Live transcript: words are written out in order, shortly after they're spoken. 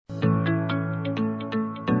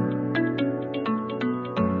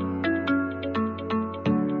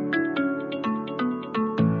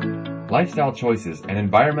Lifestyle choices and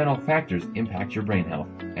environmental factors impact your brain health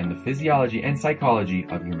and the physiology and psychology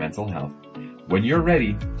of your mental health. When you're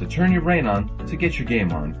ready to turn your brain on to get your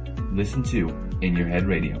game on, listen to In Your Head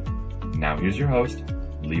Radio. Now here's your host,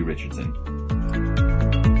 Lee Richardson.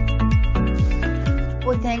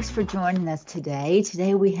 Well, thanks for joining us today.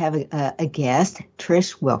 Today we have a guest,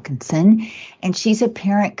 Trish Wilkinson, and she's a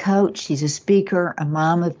parent coach. She's a speaker, a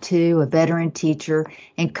mom of two, a veteran teacher,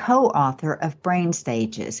 and co-author of Brain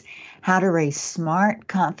Stages, How to Raise Smart,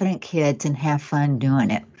 Confident Kids and Have Fun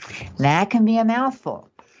Doing It. That can be a mouthful.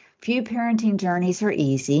 Few parenting journeys are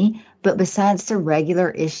easy, but besides the regular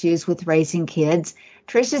issues with raising kids,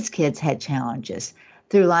 Trish's kids had challenges.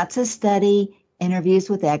 Through lots of study, interviews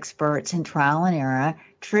with experts, and trial and error,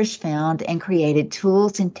 Trish found and created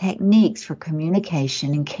tools and techniques for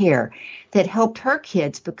communication and care that helped her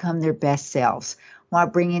kids become their best selves while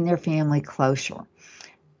bringing their family closer.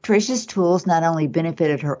 Trish's tools not only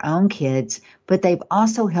benefited her own kids, but they've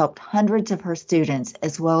also helped hundreds of her students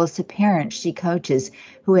as well as the parents she coaches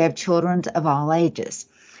who have children of all ages.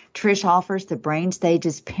 Trish offers the Brain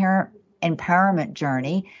Stages Parent Empowerment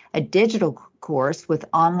Journey, a digital course with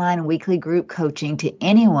online weekly group coaching to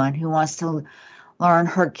anyone who wants to learn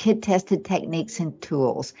her kid-tested techniques and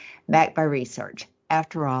tools backed by research.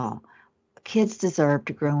 After all, kids deserve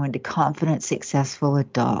to grow into confident, successful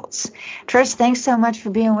adults. Trish, thanks so much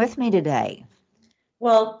for being with me today.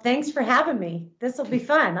 Well, thanks for having me. This will be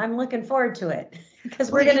fun. I'm looking forward to it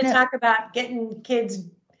because we're going to talk about getting kids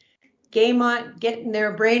game on, getting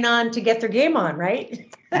their brain on to get their game on,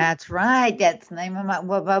 right? That's right. That's the name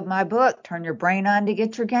of my book, Turn Your Brain On to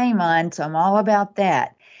Get Your Game On. So I'm all about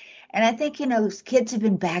that. And I think, kids have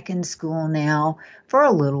been back in school now for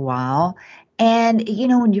a little while. And,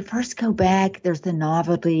 when you first go back, there's the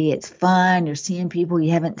novelty. It's fun. You're seeing people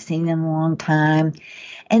you haven't seen in a long time.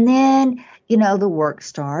 And then, the work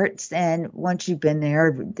starts. And once you've been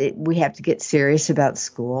there, we have to get serious about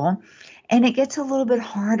school. And it gets a little bit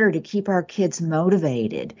harder to keep our kids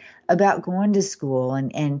motivated about going to school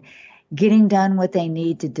and getting done what they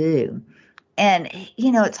need to do. And,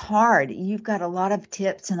 it's hard. You've got a lot of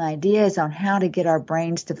tips and ideas on how to get our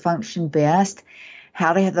brains to function best,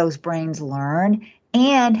 how to have those brains learn,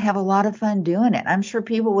 and have a lot of fun doing it. I'm sure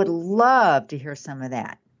people would love to hear some of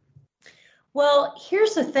that. Well,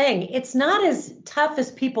 here's the thing. It's not as tough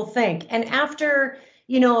as people think. And after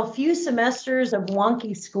a few semesters of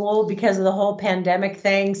wonky school because of the whole pandemic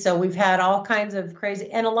thing. So we've had all kinds of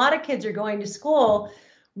crazy, and a lot of kids are going to school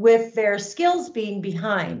with their skills being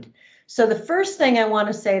behind. So the first thing I want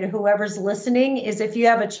to say to whoever's listening is if you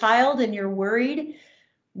have a child and you're worried,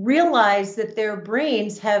 realize that their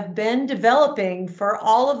brains have been developing for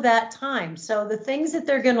all of that time. So the things that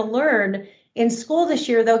they're going to learn in school this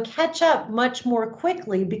year, they'll catch up much more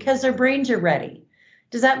quickly because their brains are ready.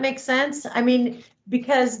 Does that make sense? I mean,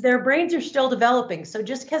 because their brains are still developing. So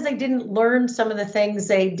just because they didn't learn some of the things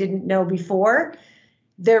they didn't know before,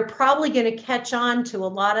 they're probably going to catch on to a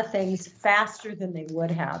lot of things faster than they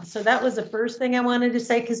would have. So that was the first thing I wanted to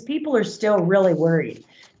say, because people are still really worried.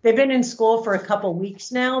 They've been in school for a couple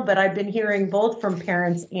weeks now, but I've been hearing both from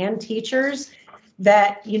parents and teachers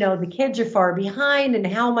that, the kids are far behind and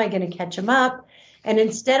how am I going to catch them up? And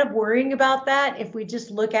instead of worrying about that, if we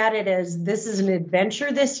just look at it as this is an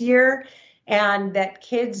adventure this year and that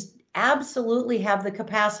kids absolutely have the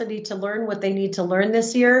capacity to learn what they need to learn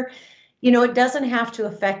this year, it doesn't have to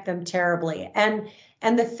affect them terribly. And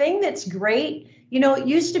the thing that's great, it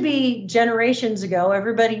used to be generations ago,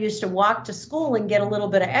 everybody used to walk to school and get a little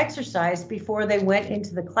bit of exercise before they went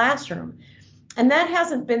into the classroom. And that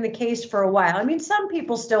hasn't been the case for a while. I mean, some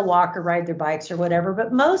people still walk or ride their bikes or whatever,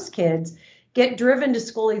 but most kids get driven to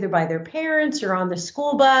school either by their parents or on the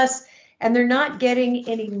school bus, and they're not getting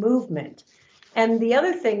any movement. And the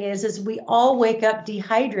other thing is we all wake up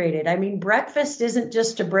dehydrated. I mean, breakfast isn't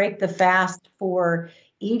just to break the fast for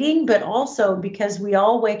eating, but also because we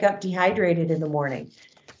all wake up dehydrated in the morning.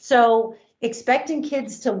 So expecting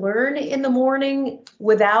kids to learn in the morning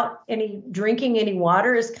without drinking any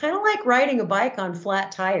water is kind of like riding a bike on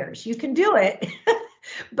flat tires. You can do it,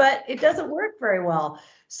 but it doesn't work very well.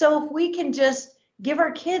 So if we can just give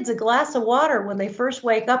our kids a glass of water when they first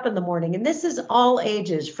wake up in the morning, and this is all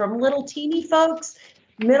ages, from little teeny folks,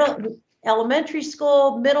 elementary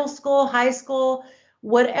school, middle school, high school,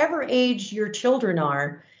 whatever age your children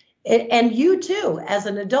are, and you too, as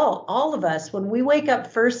an adult, all of us, when we wake up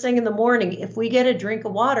first thing in the morning, if we get a drink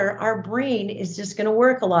of water, our brain is just going to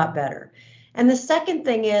work a lot better. And the second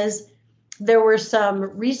thing is, there were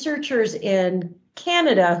some researchers in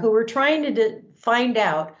Canada who were trying to find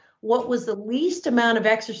out what was the least amount of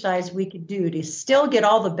exercise we could do to still get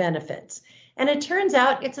all the benefits. And it turns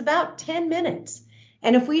out it's about 10 minutes.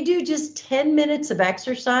 And if we do just 10 minutes of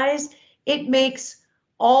exercise, it makes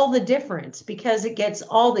all the difference because it gets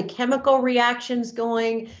all the chemical reactions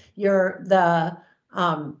going. The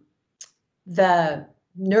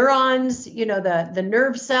neurons, the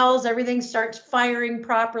nerve cells, everything starts firing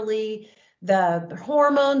properly. The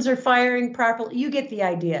hormones are firing properly. You get the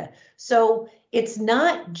idea. So it's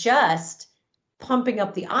not just pumping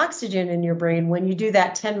up the oxygen in your brain when you do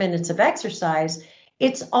that 10 minutes of exercise.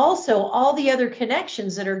 It's also all the other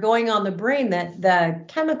connections that are going on the brain, that the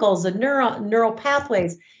chemicals, the neural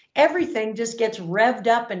pathways, everything just gets revved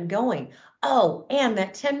up and going. Oh, and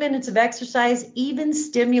that 10 minutes of exercise even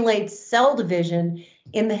stimulates cell division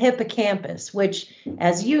in the hippocampus, which,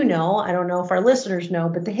 as you know, I don't know if our listeners know,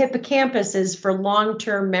 but the hippocampus is for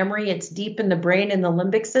long-term memory. It's deep in the brain in the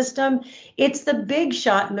limbic system. It's the big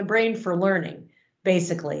shot in the brain for learning,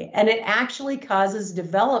 basically. And it actually causes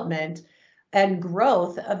development and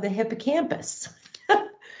growth of the hippocampus.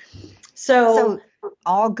 So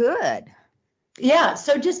all good. Yeah.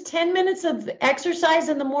 So just 10 minutes of exercise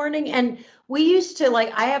in the morning. And we used to,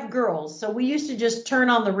 I have girls, so we used to just turn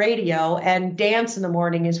on the radio and dance in the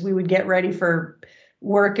morning as we would get ready for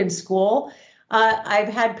work and school. I've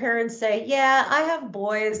had parents say, yeah, I have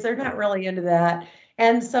boys. They're not really into that.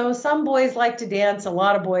 And so some boys like to dance, a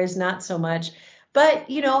lot of boys, not so much. But,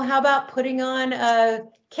 how about putting on a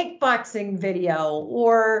kickboxing video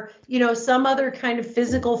or, some other kind of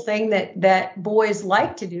physical thing that boys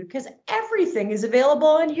like to do, because everything is available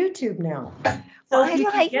on YouTube now. So I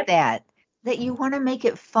like that you want to make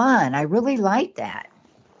it fun. I really like that.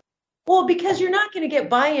 Well, because you're not going to get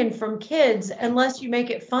buy-in from kids unless you make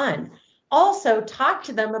it fun. Also, talk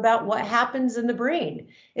to them about what happens in the brain,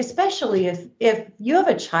 especially if you have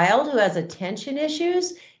a child who has attention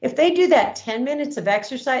issues. If they do that 10 minutes of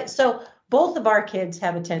exercise, so both of our kids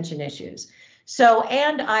have attention issues.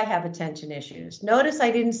 And I have attention issues. Notice I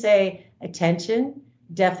didn't say attention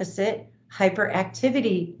deficit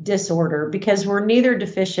hyperactivity disorder, because we're neither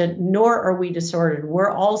deficient nor are we disordered. We're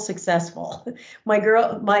all successful.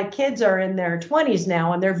 My kids are in their 20s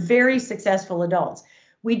now, and they're very successful adults.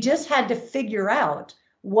 We just had to figure out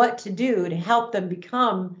what to do to help them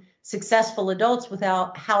become successful adults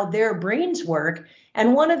without how their brains work.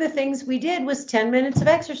 And one of the things we did was 10 minutes of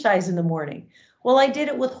exercise in the morning. Well, I did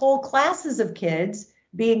it with whole classes of kids,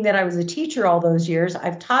 being that I was a teacher all those years.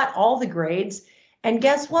 I've taught all the grades. And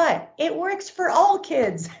guess what? It works for all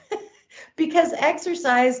kids because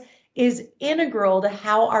exercise is integral to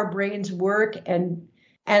how our brains work and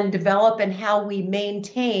develop and how we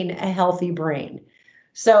maintain a healthy brain.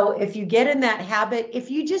 So if you get in that habit,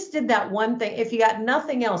 if you just did that one thing, if you got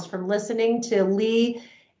nothing else from listening to Lee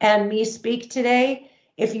and me speak today,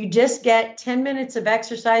 if you just get 10 minutes of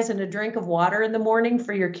exercise and a drink of water in the morning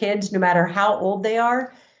for your kids, no matter how old they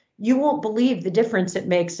are, you won't believe the difference it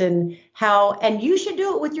makes in how, and you should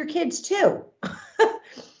do it with your kids too.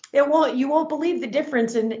 You won't believe the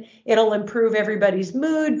difference, and it'll improve everybody's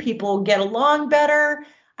mood. People get along better.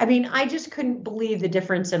 I mean, I just couldn't believe the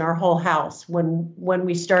difference in our whole house when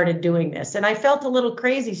we started doing this. And I felt a little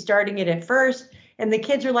crazy starting it at first. And the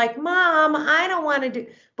kids are like, Mom, I don't want to do.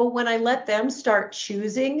 But when I let them start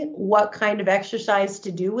choosing what kind of exercise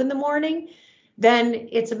to do in the morning, then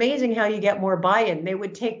it's amazing how you get more buy-in. They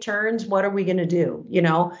would take turns. What are we going to do?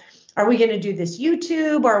 Are we going to do this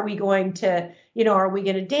YouTube? Are we going to, are we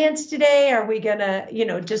going to dance today? Are we going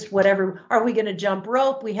to, just whatever? Are we going to jump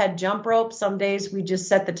rope? We had jump rope. Some days we just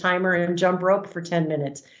set the timer and jump rope for 10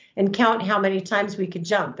 minutes and count how many times we could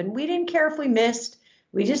jump. And we didn't care if we missed.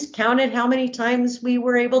 We just counted how many times we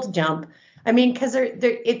were able to jump. I mean, because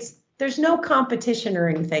there's no competition or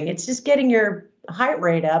anything. It's just getting your heart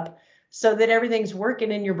rate up so that everything's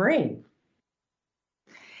working in your brain.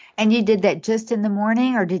 And you did that just in the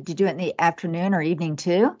morning, or did you do it in the afternoon or evening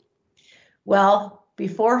too? Well,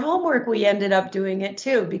 before homework, we ended up doing it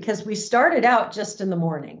too, because we started out just in the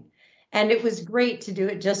morning. And it was great to do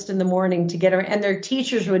it just in the morning to get her. And their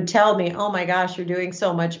teachers would tell me, oh my gosh, you're doing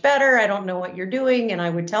so much better. I don't know what you're doing. And I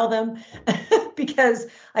would tell them because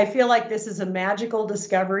I feel like this is a magical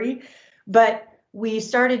discovery. But we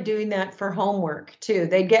started doing that for homework too.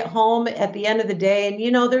 They get home at the end of the day and,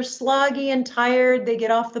 they're sloggy and tired. They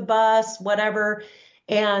get off the bus, whatever.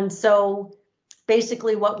 And so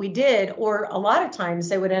basically what we did, or a lot of times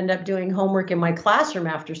they would end up doing homework in my classroom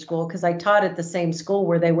after school, because I taught at the same school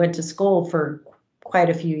where they went to school for quite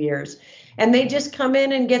a few years. And they just come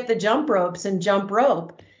in and get the jump ropes and jump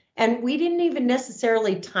rope. And we didn't even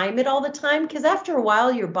necessarily time it all the time, because after a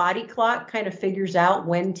while, your body clock kind of figures out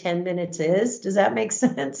when 10 minutes is. Does that make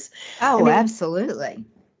sense? Oh, absolutely.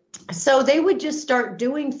 So they would just start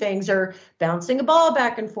doing things, or bouncing a ball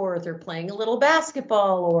back and forth, or playing a little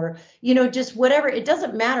basketball, or, just whatever. It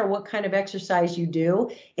doesn't matter what kind of exercise you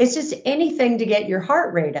do. It's just anything to get your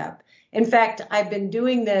heart rate up. In fact, I've been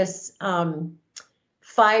doing this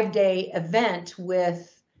 5-day event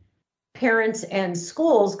with parents and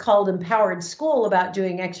schools called Empowered School about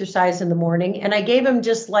doing exercise in the morning. And I gave them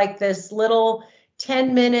just like this little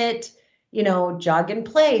 10-minute, jog in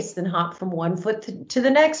place, then hop from one foot to the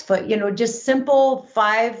next foot, just simple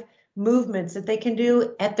 5 movements that they can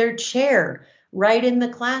do at their chair right in the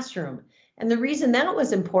classroom. And the reason that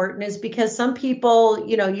was important is because some people,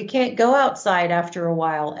 you can't go outside after a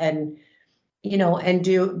while and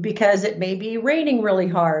do, because it may be raining really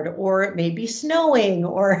hard, or it may be snowing,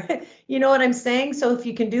 or, you know what I'm saying? So if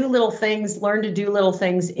you can do little things, learn to do little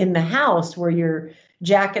things in the house where you're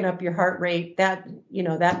jacking up your heart rate, that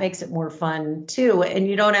makes it more fun too. And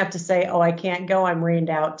you don't have to say, oh, I can't go, I'm rained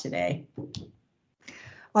out today.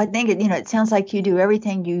 Well, I think it sounds like you do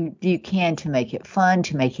everything you can to make it fun,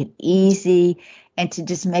 to make it easy, and to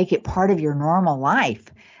just make it part of your normal life.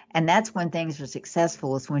 And that's when things are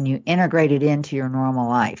successful, is when you integrate it into your normal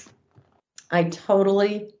life. I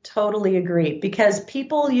totally, totally agree, because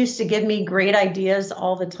people used to give me great ideas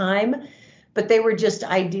all the time, but they were just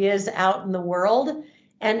ideas out in the world.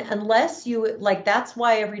 And unless that's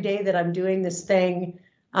why every day that I'm doing this thing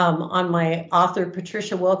on my author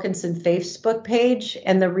Patricia Wilkinson Facebook page,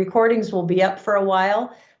 and the recordings will be up for a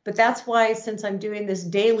while, but that's why, since I'm doing this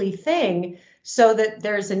daily thing, so that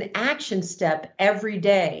there's an action step every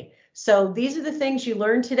day. So these are the things you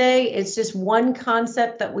learn today. It's just one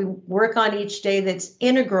concept that we work on each day that's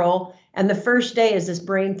integral. And the first day is this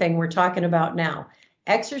brain thing we're talking about now.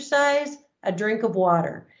 Exercise, a drink of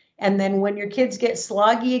water. And then when your kids get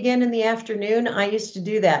sloggy again in the afternoon, I used to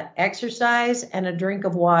do that. Exercise and a drink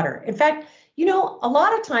of water. In fact, a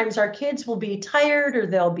lot of times our kids will be tired, or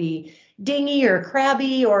they'll be dingy or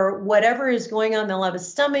crabby, or whatever is going on. They'll have a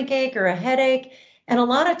stomach ache or a headache. And a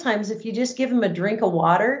lot of times, if you just give them a drink of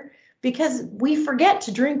water, because we forget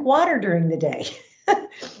to drink water during the day,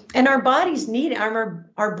 and our bodies need,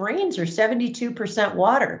 our brains are 72%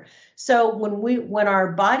 water. So when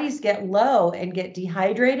our bodies get low and get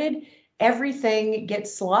dehydrated, everything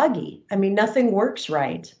gets sloggy. I mean, nothing works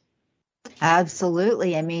right.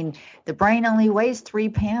 Absolutely. I mean, the brain only weighs 3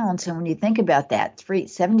 pounds. And when you think about that,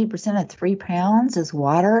 70% of 3 pounds is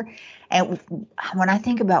water. And when I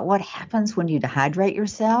think about what happens when you dehydrate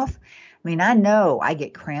yourself, I mean, I know I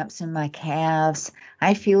get cramps in my calves.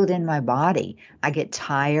 I feel it in my body. I get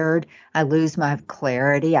tired. I lose my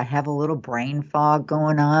clarity. I have a little brain fog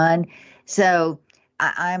going on. So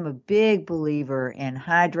I'm a big believer in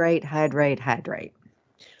hydrate, hydrate, hydrate.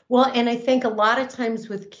 Well, and I think a lot of times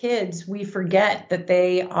with kids, we forget that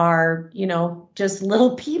they are, just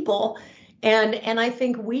little people. And I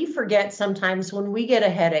think we forget sometimes when we get a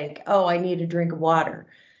headache, oh, I need a drink of water.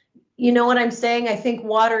 You know what I'm saying? I think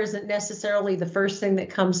water isn't necessarily the first thing that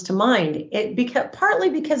comes to mind. Partly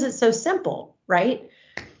because it's so simple, right?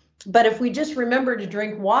 But if we just remember to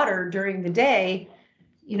drink water during the day,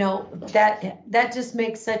 that just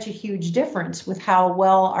makes such a huge difference with how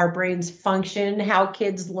well our brains function, how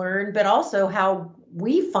kids learn, but also how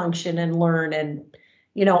we function and learn, and,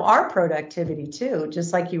 our productivity too,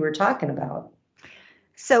 just like you were talking about.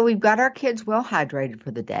 So we've got our kids well hydrated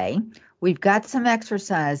for the day. We've got some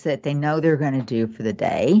exercise that they know they're going to do for the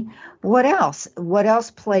day. What else? What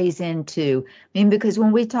else plays into, because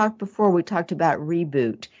when we talked before, we talked about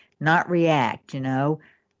reboot, not react, Let's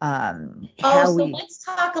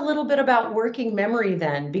talk a little bit about working memory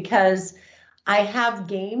then, because I have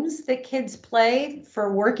games that kids play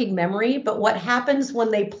for working memory, but what happens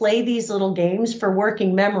when they play these little games for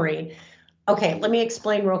working memory? Okay, let me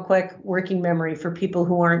explain real quick working memory for people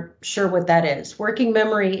who aren't sure what that is. Working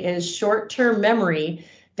memory is short-term memory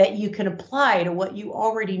that you can apply to what you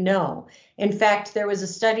already know. In fact, there was a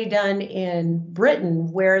study done in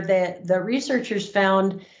Britain where the researchers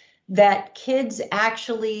found that kids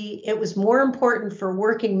actually, it was more important for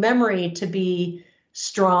working memory to be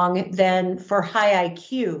strong than for high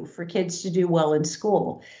IQ, for kids to do well in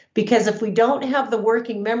school. Because if we don't have the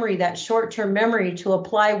working memory, that short-term memory to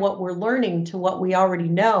apply what we're learning to what we already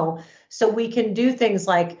know, so we can do things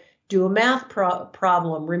like do a math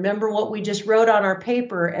problem, remember what we just wrote on our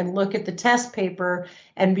paper, and look at the test paper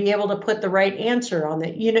and be able to put the right answer on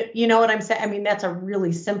it. You know what I'm saying? I mean, that's a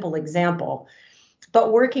really simple example.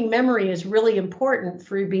 But working memory is really important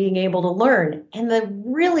for being able to learn. And the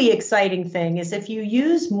really exciting thing is if you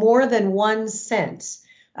use more than one sense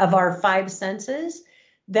of our 5 senses,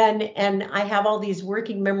 then, and I have all these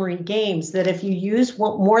working memory games that if you use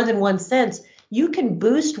more than one sense, you can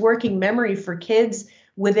boost working memory for kids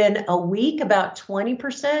within a week about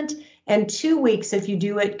 20%, and 2 weeks, if you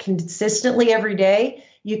do it consistently every day,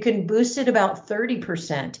 you can boost it about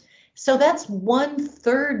 30%. So that's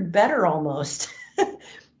 1/3 better almost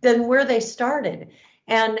than where they started.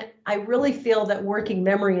 And I really feel that working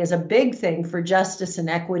memory is a big thing for justice and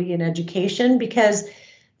equity in education, because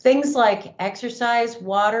things like exercise,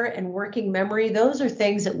 water, and working memory, those are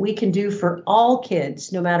things that we can do for all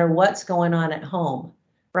kids, no matter what's going on at home,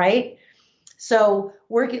 right? So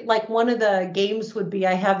like one of the games would be,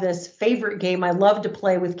 I have this favorite game I love to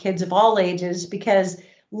play with kids of all ages, because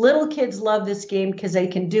little kids love this game because they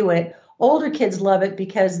can do it. Older kids love it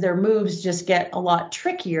because their moves just get a lot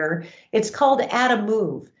trickier. It's called Add a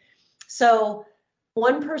Move. So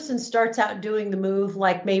one person starts out doing the move,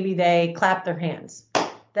 like maybe they clap their hands.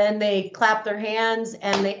 Then they clap their hands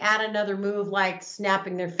and they add another move like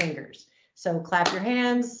snapping their fingers. So clap your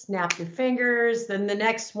hands, snap your fingers. Then the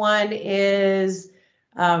next one is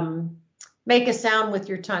make a sound with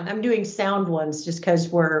your tongue. I'm doing sound ones just because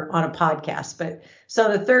we're on a podcast. But so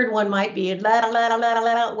the third one might be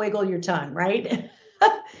wiggle your tongue, right?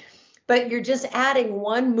 But you're just adding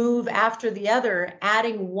one move after the other,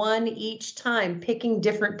 adding one each time, picking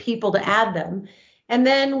different people to add them. And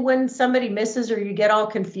then when somebody misses or you get all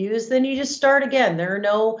confused, then you just start again. There are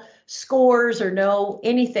no scores or no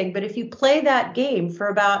anything. But if you play that game for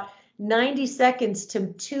about 90 seconds to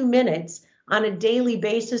 2 minutes on a daily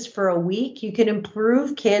basis for a week, you can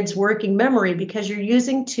improve kids' working memory because you're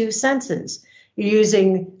using 2 senses. You're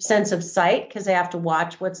using sense of sight because they have to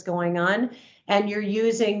watch what's going on, and you're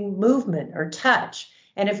using movement or touch.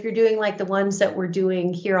 And if you're doing like the ones that we're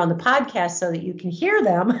doing here on the podcast so that you can hear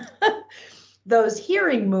them, those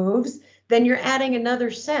hearing moves, then you're adding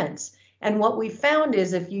another sense. And what we found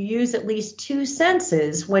is if you use at least 2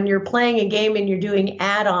 senses when you're playing a game and you're doing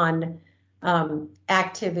add-on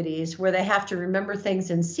activities where they have to remember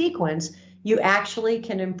things in sequence, you actually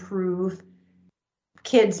can improve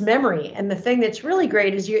kids' memory. And the thing that's really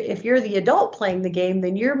great is if you're the adult playing the game,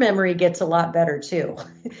 then your memory gets a lot better too.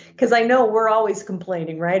 Because I know we're always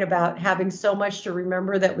complaining, right, about having so much to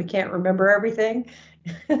remember that we can't remember everything.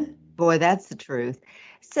 Boy, that's the truth.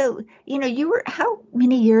 So, how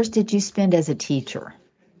many years did you spend as a teacher?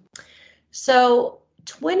 So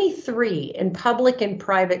 23 in public and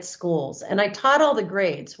private schools. And I taught all the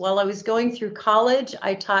grades. While I was going through college,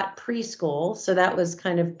 I taught preschool. So that was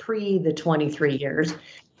kind of pre the 23 years.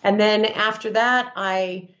 And then after that,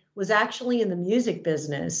 I was actually in the music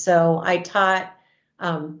business. So I taught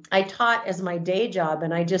as my day job,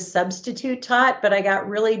 and I just substitute taught, but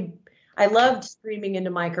I loved screaming into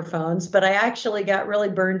microphones, but I actually got really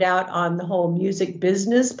burned out on the whole music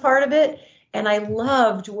business part of it. And I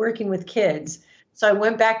loved working with kids. So I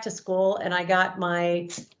went back to school and I got my,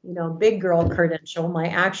 big girl credential, my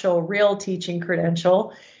actual real teaching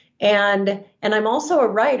credential. And I'm also a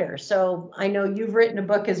writer. So I know you've written a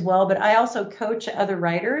book as well, but I also coach other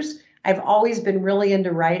writers. I've always been really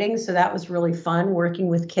into writing. So that was really fun working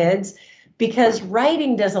with kids, because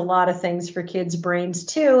writing does a lot of things for kids' brains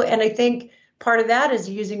too. And I think part of that is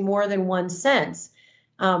using more than one sense.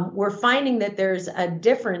 We're finding that there's a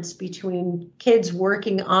difference between kids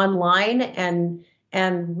working online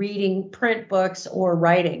and reading print books or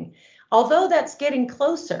writing, although that's getting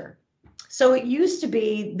closer. So it used to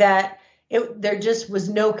be that there just was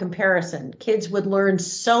no comparison. Kids would learn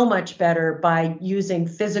so much better by using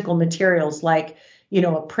physical materials like,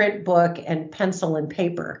 a print book and pencil and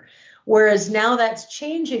paper. Whereas now that's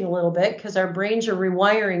changing a little bit because our brains are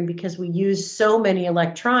rewiring because we use so many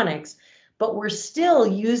electronics, but we're still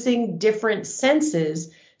using different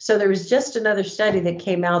senses. So there was just another study that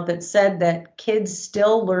came out that said that kids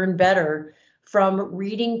still learn better from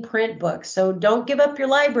reading print books. So don't give up your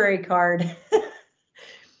library card.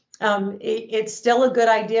 It's still a good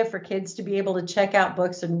idea for kids to be able to check out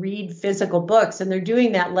books and read physical books. And they're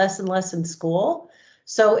doing that less and less in school.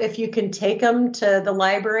 So if you can take them to the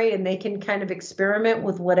library and they can kind of experiment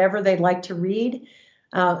with whatever they'd like to read,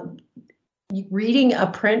 reading a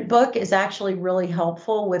print book is actually really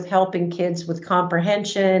helpful with helping kids with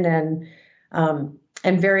comprehension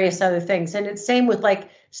and various other things. And it's same with like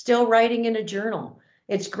still writing in a journal.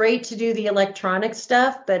 It's great to do the electronic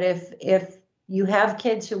stuff, but if you have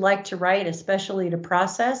kids who like to write, especially to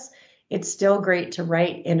process, it's still great to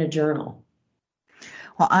write in a journal.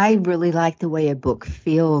 Well, I really like the way a book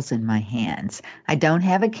feels in my hands. I don't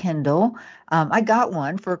have a Kindle. I got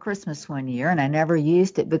one for Christmas one year and I never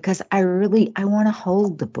used it because I want to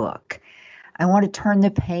hold the book. I want to turn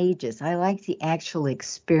the pages. I like the actual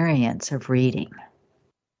experience of reading.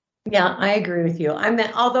 Yeah, I agree with you.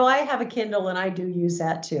 Although I have a Kindle and I do use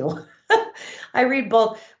that too. I read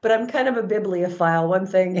both, but I'm kind of a bibliophile, one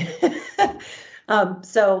thing.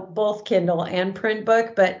 So both Kindle and print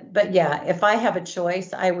book, but yeah, if I have a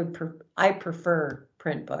choice, I prefer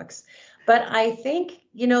print books. But I think,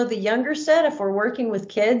 the younger set, if we're working with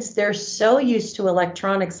kids, they're so used to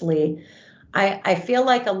electronics, Lee. I feel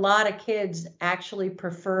like a lot of kids actually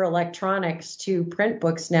prefer electronics to print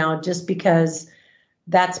books now just because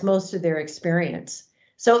that's most of their experience.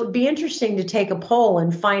 So it'd be interesting to take a poll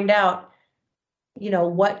and find out,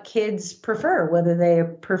 what kids prefer, whether they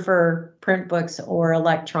prefer print books or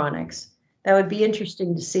electronics. That would be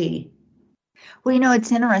interesting to see. Well,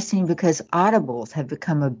 it's interesting because audibles have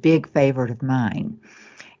become a big favorite of mine.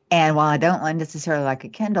 And while I don't necessarily like a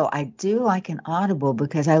Kindle, I do like an Audible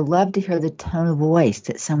because I love to hear the tone of voice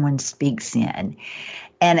that someone speaks in.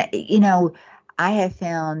 And, I have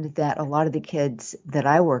found that a lot of the kids that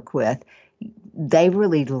I work with, they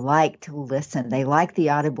really like to listen. They like the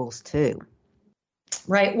audibles too.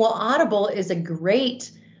 Right. Well, Audible is a great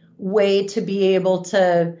way to be able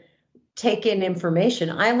to take in information.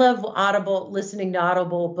 I love listening to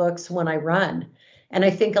Audible books when I run. And I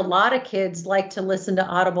think a lot of kids like to listen to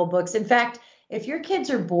Audible books. In fact, if your kids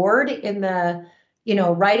are bored riding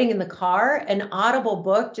in the car, an Audible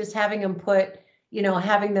book, just having them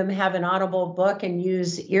having them have an Audible book and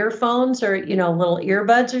use earphones or, little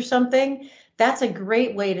earbuds or something, that's a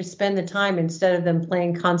great way to spend the time instead of them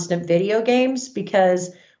playing constant video games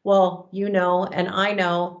because, well, and I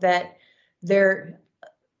know that their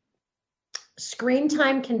screen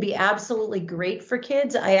time can be absolutely great for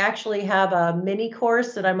kids. I actually have a mini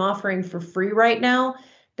course that I'm offering for free right now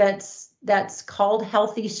that's called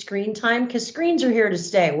Healthy Screen Time because screens are here to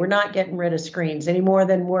stay. We're not getting rid of screens any more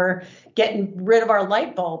than we're getting rid of our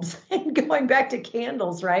light bulbs and going back to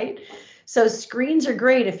candles, right? So screens are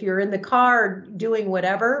great if you're in the car doing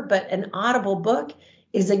whatever, but an Audible book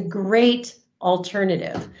is a great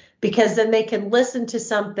alternative because then they can listen to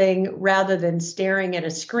something rather than staring at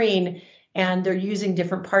a screen, and they're using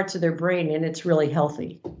different parts of their brain, and it's really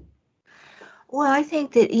healthy. Well, I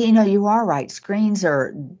think that, you are right.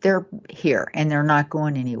 They're here and they're not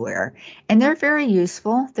going anywhere. And they're very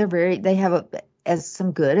useful. They have as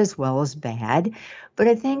some good as well as bad. But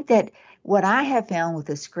I think that what I have found with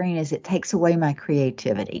the screen is it takes away my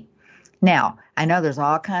creativity. Now, I know there's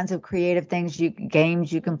all kinds of creative games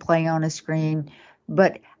you can play on a screen,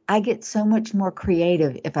 but I get so much more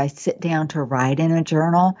creative if I sit down to write in a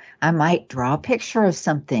journal. I might draw a picture of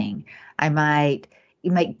something. I might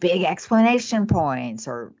make big explanation points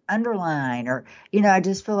or underline, or, I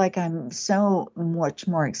just feel like I'm so much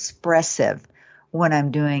more expressive when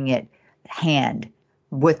I'm doing it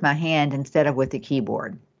with my hand instead of with the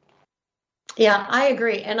keyboard. Yeah, I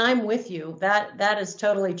agree. And I'm with you. That is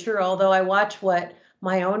totally true. Although I watch what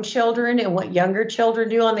my own children and what younger children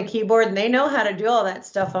do on the keyboard, and they know how to do all that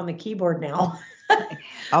stuff on the keyboard now.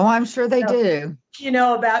 Oh, I'm sure they do.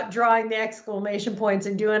 About drawing the exclamation points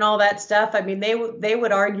and doing all that stuff. I mean, they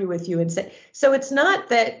would argue with you and say, so it's not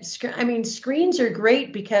that, screens are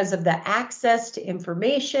great because of the access to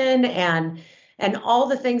information and all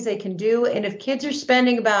the things they can do. And if kids are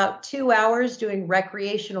spending about 2 hours doing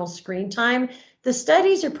recreational screen time, the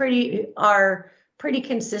studies are pretty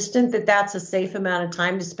consistent that that's a safe amount of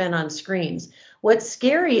time to spend on screens. What's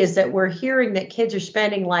scary is that we're hearing that kids are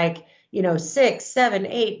spending 6, 7,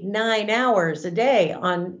 8, 9 hours a day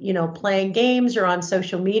on, playing games or on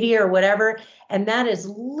social media or whatever. And that is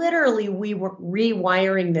literally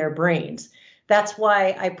rewiring their brains. That's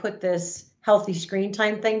why I put this healthy screen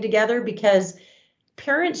time thing together, because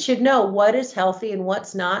parents should know what is healthy and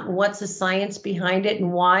what's not, and what's the science behind it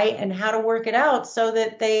and why, and how to work it out so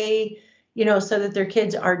that so that their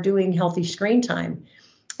kids are doing healthy screen time.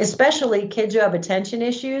 Especially kids who have attention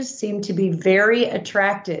issues seem to be very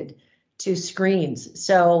attracted to screens.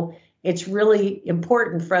 So it's really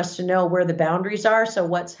important for us to know where the boundaries are. So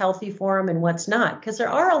what's healthy for them and what's not, because there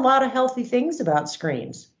are a lot of healthy things about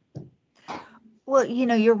screens. Well,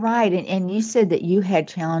 you're right. And you said that you had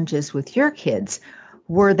challenges with your kids.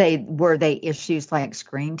 Were they issues like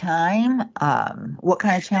screen time? What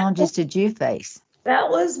kind of challenges did you face?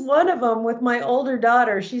 That was one of them with my older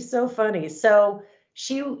daughter. She's so funny. So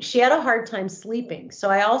she had a hard time sleeping.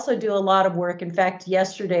 So I also do a lot of work. In fact,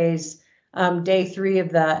 yesterday's day 3 of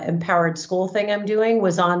the Empowered School thing I'm doing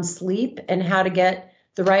was on sleep and how to get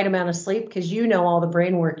the right amount of sleep, because all the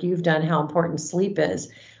brain work you've done, how important sleep is.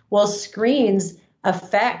 Well, screens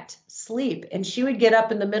affect sleep. And she would get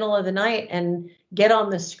up in the middle of the night and get on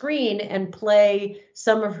the screen and play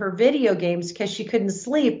some of her video games because she couldn't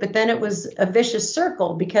sleep. But then it was a vicious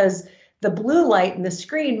circle because the blue light in the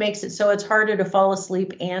screen makes it so it's harder to fall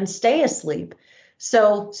asleep and stay asleep.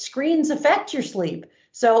 So screens affect your sleep.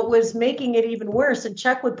 So it was making it even worse. And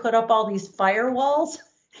Chuck would put up all these firewalls,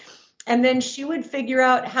 and then she would figure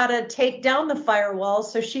out how to take down the firewalls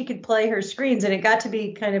so she could play her screens. And it got to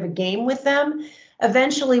be kind of a game with them.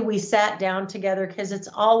 Eventually, we sat down together because it's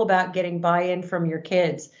all about getting buy-in from your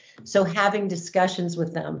kids. So having discussions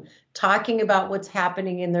with them, talking about what's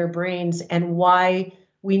happening in their brains and why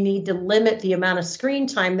we need to limit the amount of screen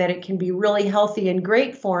time, that it can be really healthy and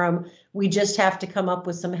great for them. We just have to come up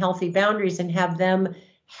with some healthy boundaries and have them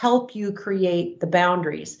help you create the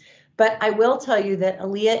boundaries. But I will tell you that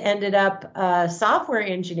Aaliyah ended up a software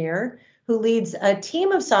engineer who leads a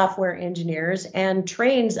team of software engineers and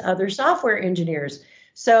trains other software engineers.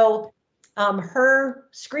 So her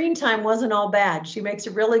screen time wasn't all bad. She makes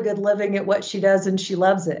a really good living at what she does, and she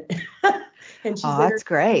loves it. And she's that's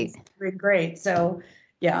great. Great. So,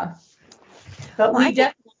 yeah. But we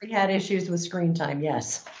definitely had issues with screen time,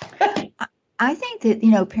 yes. I think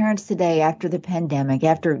that, parents today, after the pandemic,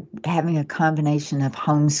 after having a combination of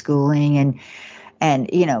homeschooling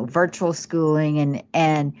and virtual schooling,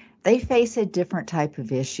 and they face a different type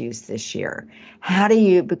of issues this year. How do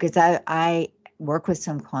you, because I work with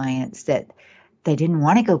some clients that they didn't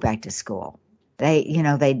want to go back to school. They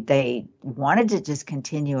wanted to just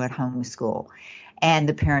continue at homeschool, and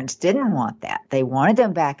the parents didn't want that. They wanted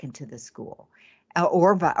them back into the school,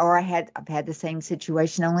 or I've had the same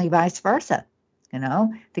situation, only vice versa.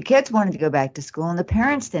 The kids wanted to go back to school and the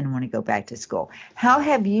parents didn't want to go back to school. How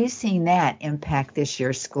have you seen that impact this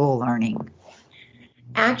year's school learning?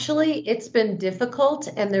 Actually, it's been difficult,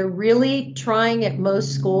 and they're really trying at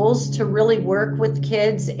most schools to really work with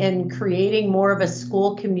kids in creating more of a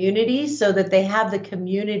school community so that they have the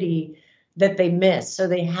community that they miss. So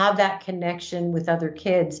they have that connection with other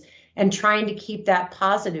kids, and trying to keep that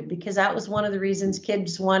positive, because that was one of the reasons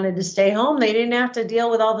kids wanted to stay home. They didn't have to deal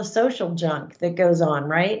with all the social junk that goes on,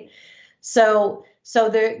 right? So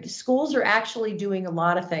the schools are actually doing a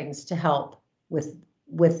lot of things to help with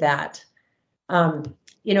that.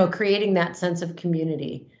 Creating that sense of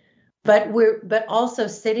community, but also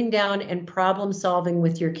sitting down and problem solving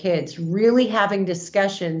with your kids, really having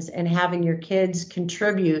discussions and having your kids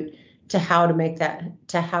contribute to how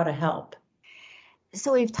to help.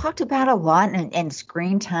 So we've talked about a lot and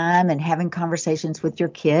screen time and having conversations with your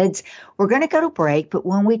kids. We're going to go to break, but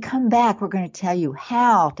when we come back, we're going to tell you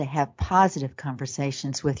how to have positive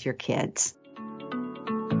conversations with your kids.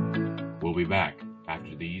 We'll be back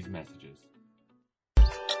after these messages.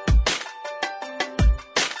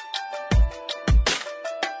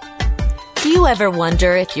 Do you ever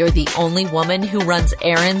wonder if you're the only woman who runs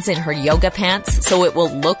errands in her yoga pants so it will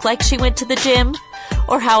look like she went to the gym?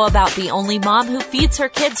 Or how about the only mom who feeds her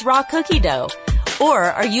kids raw cookie dough? Or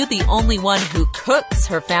are you the only one who cooks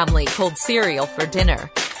her family cold cereal for dinner?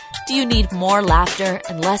 Do you need more laughter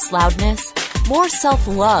and less loudness? More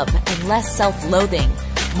self-love and less self-loathing?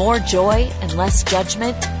 More joy and less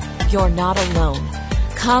judgment? You're not alone.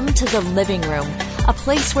 Come to the living room, a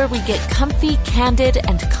place where we get comfy, candid,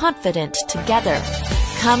 and confident together.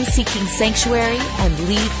 Come seeking sanctuary and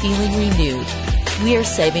leave feeling renewed. We're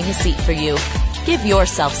saving a seat for you. Give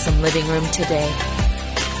yourself some living room today.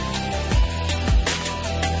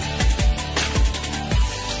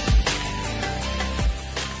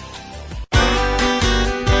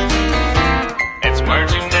 It's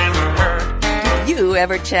words you never heard. Did you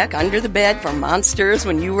ever check under the bed for monsters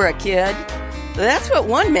when you were a kid? That's what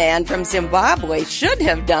one man from Zimbabwe should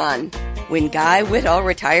have done. When Guy Whittle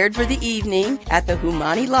retired for the evening at the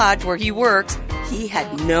Humani Lodge where he works, he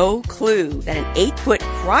had no clue that an 8-foot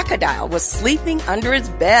crocodile was sleeping under his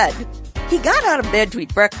bed. He got out of bed to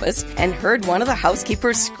eat breakfast and heard one of the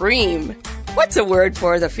housekeepers scream. What's a word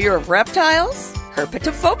for the fear of reptiles?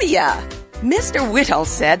 Herpetophobia. Mr. Whittle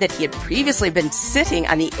said that he had previously been sitting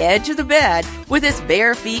on the edge of the bed with his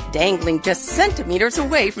bare feet dangling just centimeters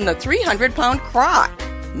away from the 300-pound croc.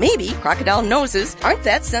 Maybe crocodile noses aren't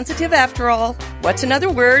that sensitive after all. What's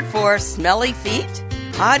another word for smelly feet?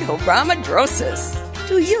 Podhobromadrosis.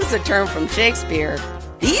 To use a term from Shakespeare,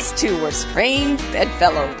 these two were strange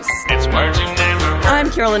bedfellows. It's words you never heard.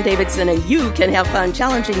 I'm Carolyn Davidson, and you can have fun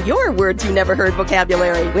challenging your words you never heard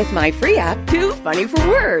vocabulary with my free app, Too Funny for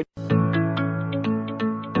Words.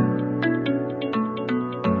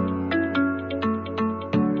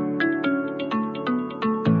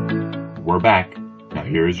 We're back. Now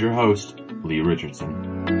here is your host, Lee Richardson.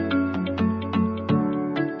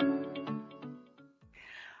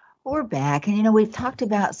 We're back. And, we've talked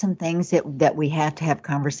about some things that we have to have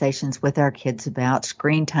conversations with our kids about.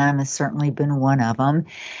 Screen time has certainly been one of them.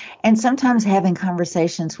 And sometimes having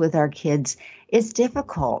conversations with our kids is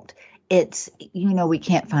difficult. It's, we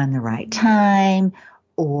can't find the right time,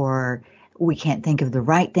 or we can't think of the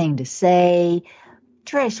right thing to say.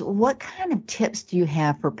 Trish, what kind of tips do you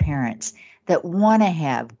have for parents that want to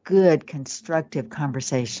have good, constructive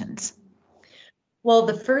conversations? Well,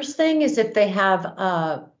 the first thing is if they have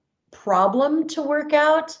a problem to work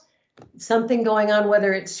out, something going on,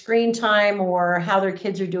 whether it's screen time or how their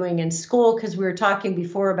kids are doing in school, because we were talking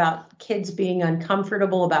before about kids being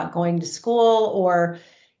uncomfortable about going to school, or,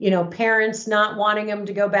 parents not wanting them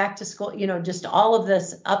to go back to school, just all of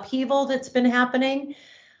this upheaval that's been happening.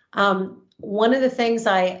 One of the things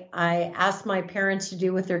I ask my parents to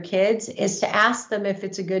do with their kids is to ask them if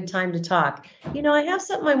it's a good time to talk. I have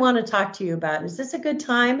something I want to talk to you about. Is this a good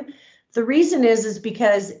time? The reason is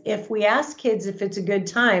because if we ask kids if it's a good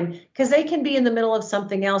time, because they can be in the middle of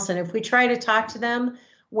something else. And if we try to talk to them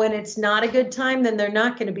when it's not a good time, then they're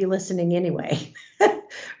not going to be listening anyway.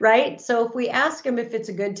 Right? So if we ask them if it's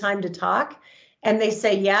a good time to talk and they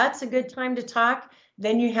say, yeah, it's a good time to talk,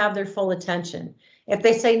 then you have their full attention. If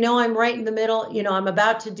they say, no, I'm right in the middle, I'm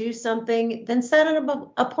about to do something, then set an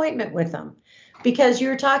appointment with them, because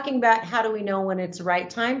you're talking about how do we know when it's the right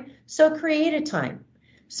time? So create a time.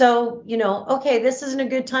 So, okay, this isn't a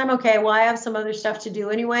good time. Okay, well, I have some other stuff to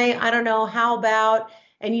do anyway. I don't know. How about,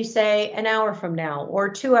 and you say an hour from now or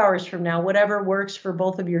 2 hours from now, whatever works for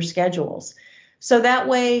both of your schedules. So that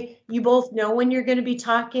way you both know when you're going to be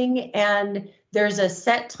talking, and there's a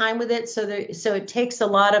set time with it. So it takes a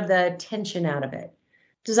lot of the tension out of it.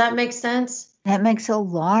 Does that make sense? That makes a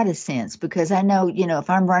lot of sense, because I know, if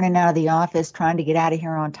I'm running out of the office trying to get out of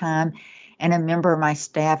here on time, and a member of my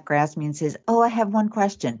staff grabs me and says, oh, I have one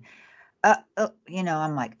question.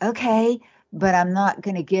 I'm like, okay, but I'm not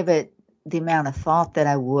going to give it the amount of thought that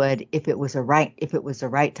I would if it was the right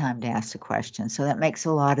time to ask the question. So that makes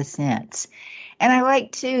a lot of sense. And I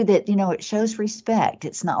like too that, it shows respect.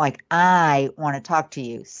 It's not like, I want to talk to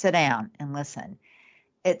you, sit down and listen.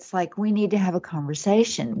 It's like, we need to have a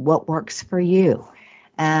conversation. What works for you?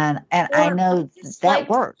 And I know that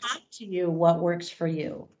works. Talk to you what works for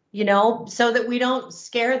you, so that we don't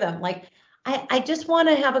scare them. Like, I just want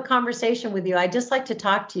to have a conversation with you. I just like to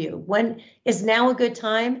talk to you. When is now a good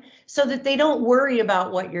time? So that they don't worry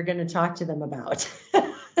about what you're going to talk to them about.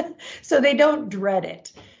 So they don't dread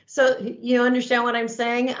it. So you understand what I'm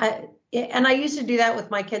saying? And I used to do that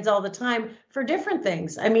with my kids all the time for different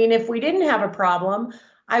things. I mean, if we didn't have a problem,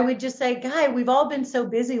 I would just say, Guy, we've all been so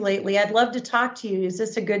busy lately. I'd love to talk to you. Is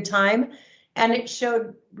this a good time? And it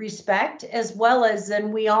showed respect, as well as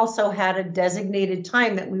then we also had a designated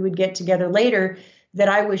time that we would get together later that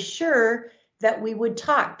I was sure that we would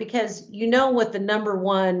talk, because what the number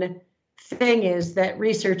one thing is that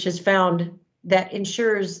research has found that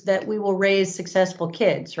ensures that we will raise successful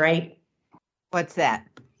kids, right? What's that?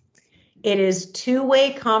 It is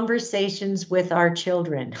two-way conversations with our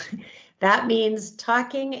children. That means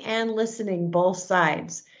talking and listening, both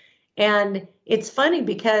sides. And it's funny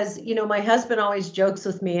because, my husband always jokes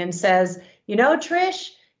with me and says, Trish,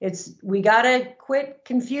 we got to quit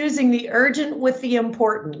confusing the urgent with the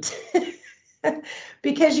important.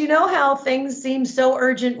 Because how things seem so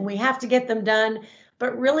urgent and we have to get them done.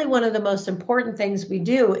 But really, one of the most important things we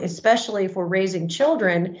do, especially if we're raising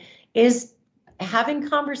children, is having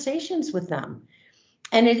conversations with them.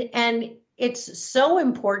 And it's so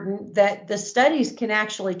important that the studies can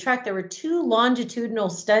actually track. There were 2 longitudinal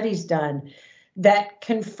studies done that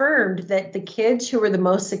confirmed that the kids who were the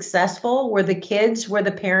most successful were the kids where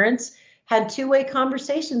the parents had two-way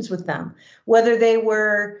conversations with them, whether they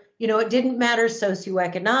were, it didn't matter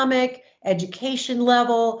socioeconomic, education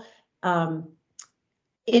level, none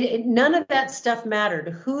of that stuff mattered.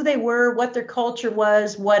 Who they were, what their culture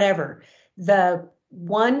was, whatever. The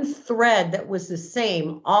one thread that was the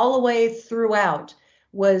same all the way throughout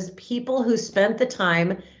was people who spent the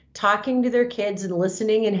time talking to their kids and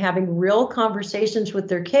listening and having real conversations with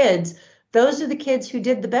their kids. Those are the kids who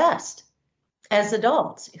did the best as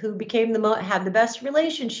adults, who became had the best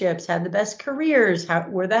relationships, had the best careers,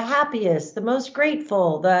 were the happiest, the most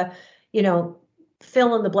grateful,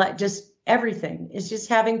 fill in the blank, just everything. Is just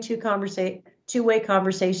having two-way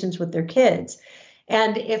conversations with their kids.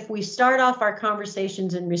 And if we start off our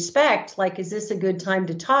conversations in respect, like, is this a good time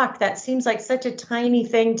to talk? That seems like such a tiny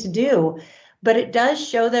thing to do, but it does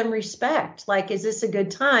show them respect. Like, is this a good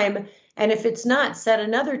time? And if it's not, set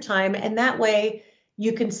another time. And that way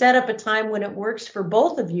you can set up a time when it works for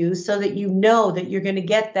both of you, so that you know that you're going to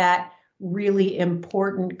get that really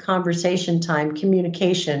important conversation time,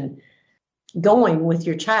 communication going with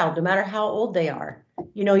your child, no matter how old they are.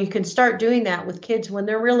 You know, you can start doing that with kids when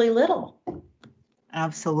they're really little.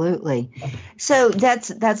 Absolutely. So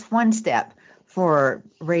that's one step for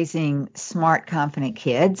raising smart, confident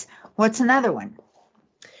kids. What's another one?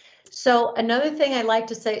 So another thing I like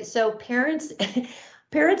to say, so parents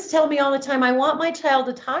tell me all the time, I want my child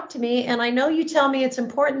to talk to me. And I know you tell me it's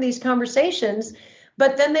important, these conversations,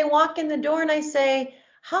 but then they walk in the door and I say,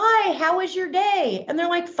 hi, how was your day? And they're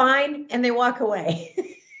like, fine. And they walk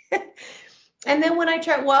away. And then when I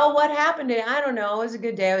try, well, what happened today? I don't know. It was a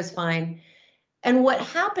good day. I was fine. And what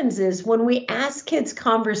happens is when we ask kids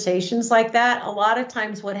conversations like that, a lot of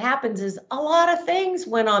times what happens is a lot of things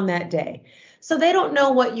went on that day. So they don't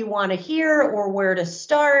know what you want to hear or where to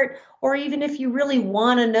start, or even if you really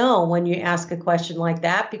want to know when you ask a question like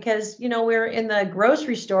that, because, you know, we're in the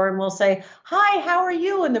grocery store and we'll say, hi, how are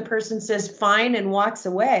you? And the person says, fine, and walks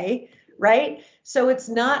away, right? So it's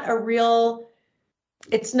not a real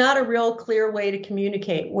clear way to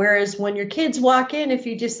communicate. Whereas when your kids walk in, if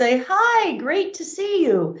you just say, hi, great to see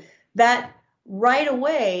you, that right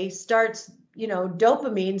away starts, you know,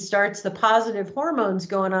 dopamine starts the positive hormones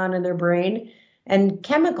going on in their brain and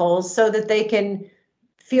chemicals so that they can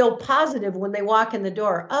feel positive when they walk in the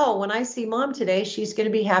door. Oh, when I see mom today, she's going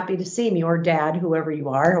to be happy to see me, or dad, whoever you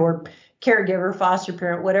are, or caregiver, foster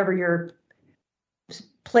parent, whatever your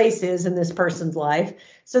place is in this person's life.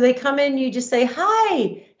 So they come in, you just say,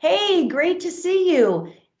 hi, hey, great to see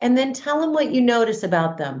you. And then tell them what you notice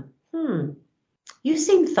about them. You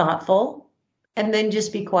seem thoughtful. And then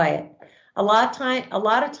just be quiet. A lot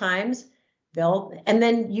of times and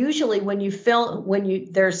then usually when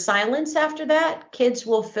there's silence after that, kids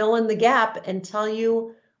will fill in the gap and tell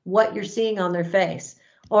you what you're seeing on their face.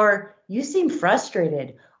 Or you seem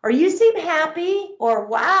frustrated, or you seem happy, or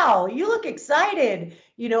wow, you look excited.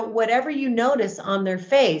 You know, whatever you notice on their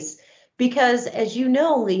face. Because as you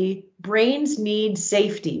know, Lee, brains need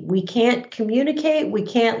safety. We can't communicate, we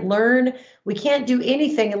can't learn, we can't do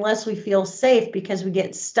anything unless we feel safe, because we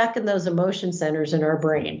get stuck in those emotion centers in our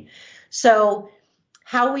brain. So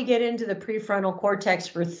how we get into the prefrontal cortex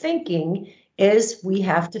for thinking is we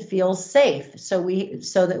have to feel safe so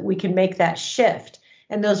that we can make that shift.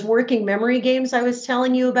 And those working memory games I was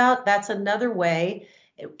telling you about, that's another way.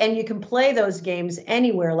 And you can play those games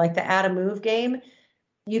anywhere, like the Add a Move game.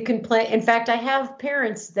 You can play. In fact, I have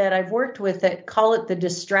parents that I've worked with that call it the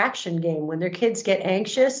distraction game. When their kids get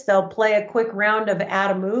anxious, they'll play a quick round of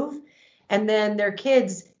Add a Move, and then their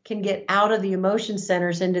kids can get out of the emotion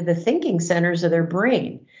centers into the thinking centers of their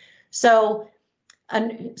brain. So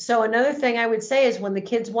another thing I would say is when the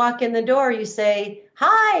kids walk in the door, you say,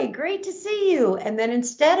 hi, great to see you. And then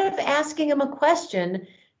instead of asking them a question,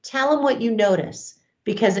 tell them what you notice,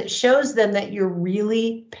 because it shows them that you're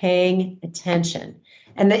really paying attention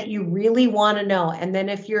and that you really want to know. And then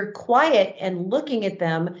if you're quiet and looking at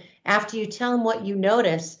them after you tell them what you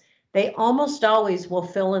notice, they almost always will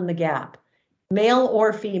fill in the gap, male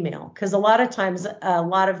or female. Because a lot of times, a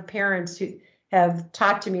lot of parents who have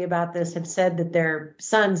talked to me about this have said that their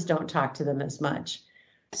sons don't talk to them as much.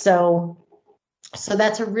 So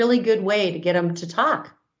that's a really good way to get them to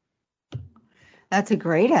talk. That's a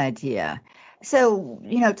great idea. So,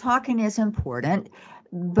 you know, talking is important,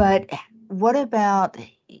 but what about,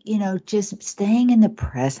 you know, just staying in the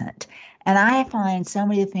present? And I find so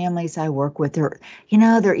many of the families I work with, they're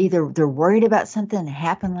worried about something that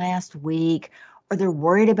happened last week, or they're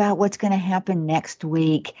worried about what's going to happen next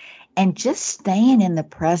week. And just staying in the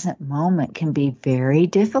present moment can be very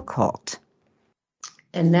difficult.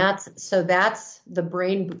 And that's the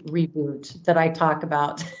brain reboot that I talk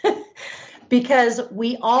about. Because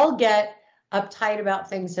we all get uptight about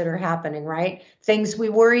things that are happening, right? Things we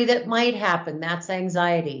worry that might happen, that's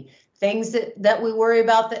anxiety. Things that we worry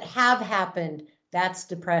about that have happened, that's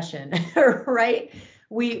depression, right?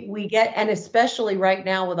 We get, and especially right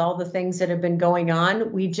now with all the things that have been going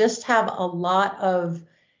on, we just have a lot of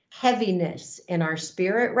heaviness in our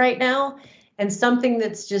spirit right now, and something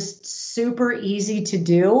that's just super easy to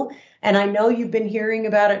do. And I know you've been hearing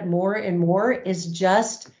about it more and more, is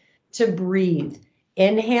just to breathe.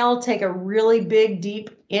 Inhale, take a really big, deep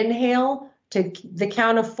inhale to the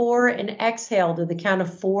count of 4, and exhale to the count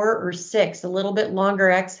of 4 or 6, a little bit longer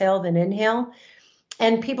exhale than inhale.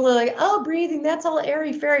 And people are like, oh, breathing, that's all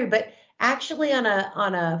airy-fairy. But actually on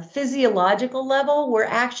a physiological level, we're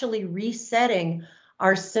actually resetting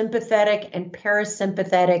our sympathetic and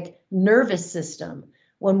parasympathetic nervous system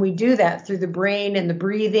when we do that through the brain and the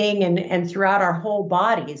breathing and throughout our whole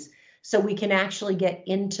bodies, so we can actually get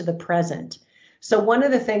into the present. So one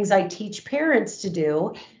of the things I teach parents to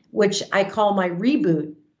do which I call my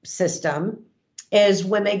reboot system, is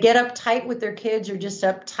when they get uptight with their kids or just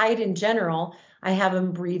uptight in general, I have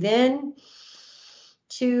them breathe in,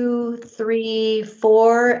 2, 3,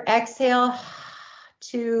 4, exhale,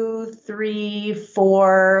 2, 3,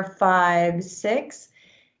 4, 5, 6,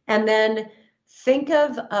 and then think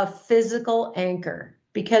of a physical anchor.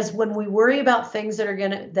 Because when we worry about things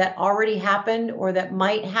that already happened or that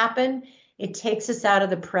might happen, it takes us out of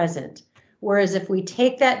the present. Whereas if we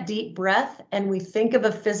take that deep breath and we think of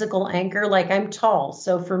a physical anchor, like I'm tall,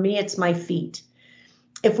 so for me, it's my feet.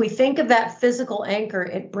 If we think of that physical anchor,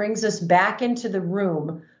 it brings us back into the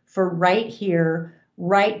room for right here,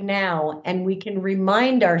 right now, and we can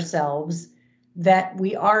remind ourselves that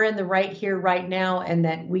we are in the right here, right now, and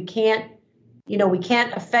that we can't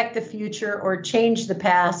affect the future or change the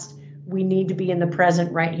past. We need to be in the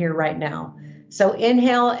present right here, right now. So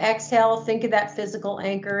inhale, exhale, think of that physical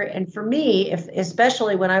anchor. And for me,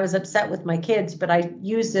 especially when I was upset with my kids, but I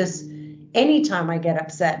use this anytime I get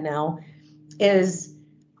upset now, is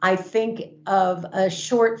I think of a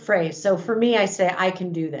short phrase. So for me, I say, I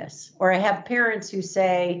can do this. Or I have parents who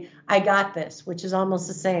say, I got this, which is almost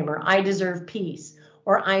the same, or I deserve peace,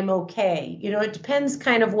 or I'm okay. It depends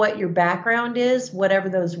kind of what your background is, whatever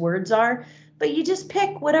those words are, but you just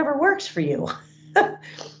pick whatever works for you,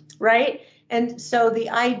 right? And so the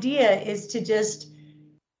idea is to just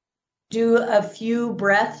do a few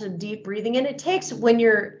breaths of deep breathing. And it takes, when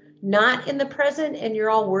you're not in the present and you're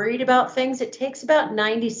all worried about things, it takes about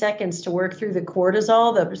 90 seconds to work through the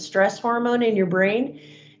cortisol, the stress hormone in your brain.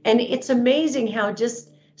 And it's amazing how just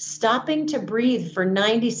stopping to breathe for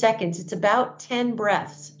 90 seconds, it's about 10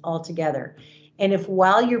 breaths altogether. And if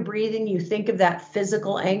while you're breathing, you think of that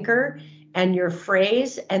physical anchor and your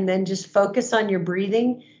phrase, and then just focus on your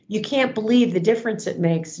breathing, you can't believe the difference it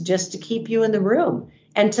makes just to keep you in the room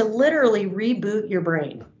and to literally reboot your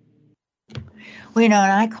brain. Well, and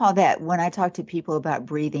I call that, when I talk to people about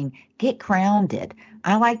breathing, get grounded.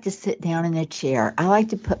 I like to sit down in a chair. I like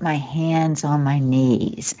to put my hands on my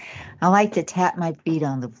knees. I like to tap my feet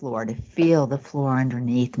on the floor to feel the floor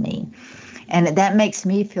underneath me. And that makes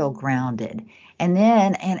me feel grounded. And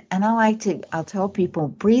then, I'll tell people,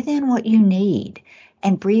 breathe in what you need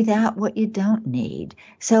and breathe out what you don't need.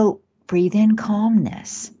 So breathe in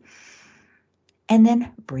calmness and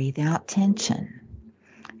then breathe out tension.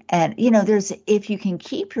 And, if you can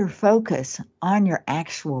keep your focus on your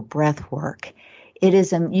actual breath work, it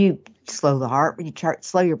is, you slow the heart,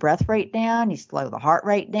 slow your breath rate down, you slow the heart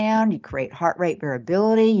rate down, you create heart rate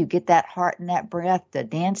variability, you get that heart and that breath to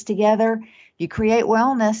dance together, you create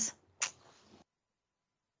wellness.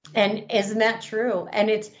 And isn't that true?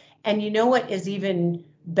 And you know what is even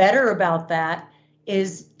better about that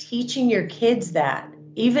is teaching your kids that.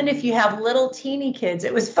 Even if you have little teeny kids,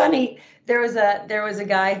 it was funny. There was a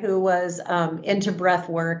guy who was into breath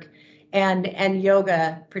work and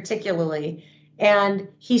yoga particularly, and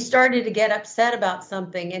he started to get upset about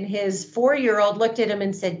something, and his 4-year-old looked at him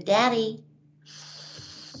and said, "Daddy."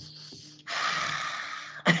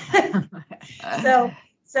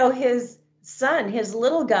 So his son, his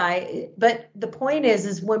little guy, but the point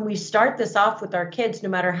is when we start this off with our kids, no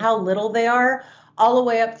matter how little they are, all the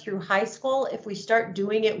way up through high school, if we start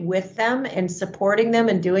doing it with them and supporting them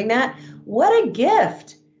and doing that, what a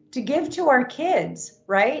gift to give to our kids,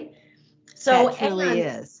 right? So that truly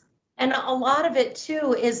is. And a lot of it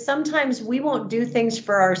too is sometimes we won't do things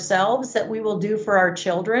for ourselves that we will do for our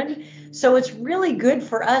children. So it's really good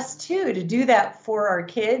for us too to do that for our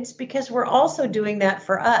kids, because we're also doing that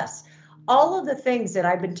for us. All of the things that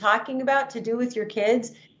I've been talking about to do with your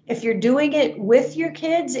kids, if you're doing it with your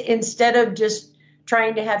kids instead of just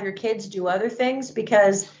trying to have your kids do other things,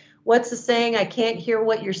 because what's the saying? I can't hear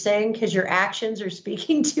what you're saying because your actions are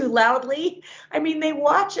speaking too loudly. I mean, they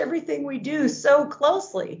watch everything we do so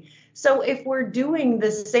closely. So if we're doing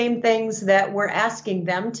the same things that we're asking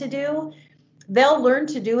them to do, they'll learn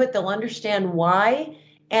to do it. They'll understand why.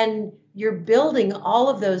 And you're building all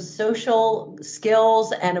of those social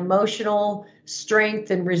skills and emotional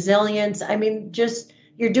strength and resilience. I mean, just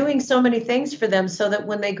you're doing so many things for them so that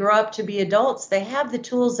when they grow up to be adults, they have the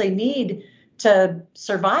tools they need to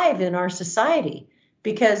survive in our society,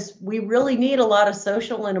 because we really need a lot of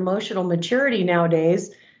social and emotional maturity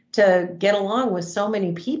nowadays to get along with so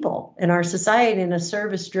many people in our society, in a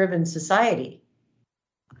service-driven society.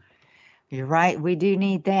 You're right. We do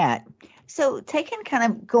need that. So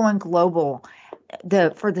going global,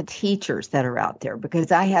 for the teachers that are out there,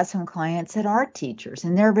 because I have some clients that are teachers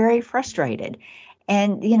and they're very frustrated.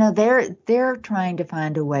 And, they're trying to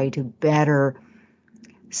find a way to better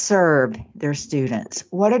serve their students.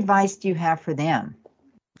 What advice do you have for them?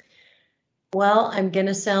 Well, I'm going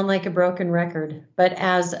to sound like a broken record, but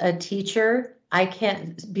as a teacher, I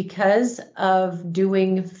can't, because of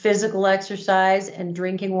doing physical exercise and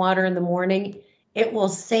drinking water in the morning, it will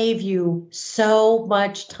save you so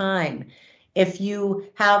much time. If you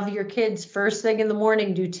have your kids first thing in the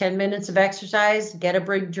morning, do 10 minutes of exercise, get a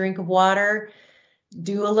big drink of water,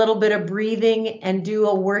 do a little bit of breathing, and do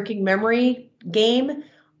a working memory game.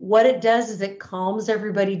 What it does is it calms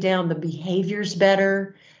everybody down. The behavior's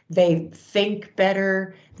better, they think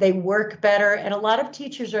better, they work better. And a lot of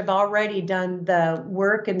teachers have already done the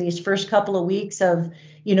work in these first couple of weeks of,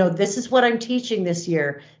 this is what I'm teaching this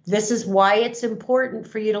year. This is why it's important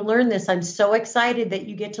for you to learn this. I'm so excited that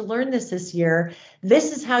you get to learn this year.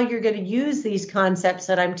 This is how you're going to use these concepts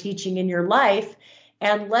that I'm teaching in your life.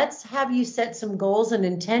 And let's have you set some goals and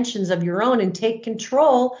intentions of your own and take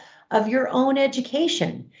control of your own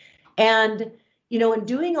education. And, in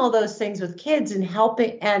doing all those things with kids and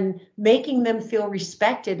helping and making them feel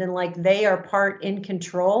respected and like they are part in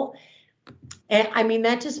control. And I mean,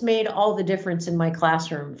 that just made all the difference in my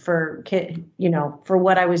classroom for for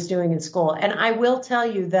what I was doing in school. And I will tell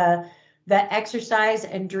you, the exercise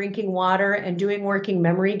and drinking water and doing working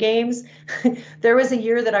memory games. There was a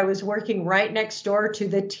year that I was working right next door to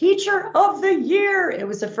the teacher of the year. It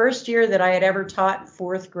was the first year that I had ever taught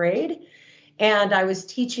fourth grade. And I was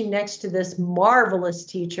teaching next to this marvelous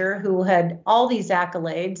teacher who had all these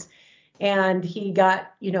accolades. And he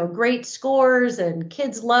got, great scores and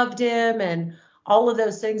kids loved him and all of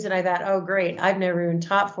those things. And I thought, oh, great. I've never even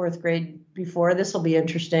taught fourth grade before. This will be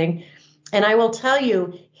interesting. And I will tell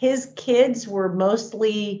you, his kids were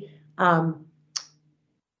mostly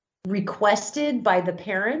requested by the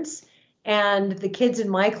parents. And the kids in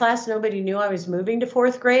my class, nobody knew I was moving to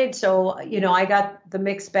fourth grade. So, I got the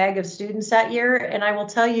mixed bag of students that year. And I will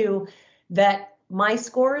tell you that my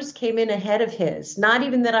scores came in ahead of his. Not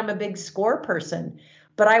even that I'm a big score person,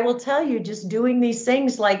 but I will tell you, just doing these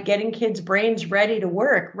things like getting kids' brains ready to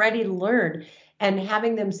work, ready to learn, and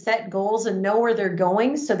having them set goals and know where they're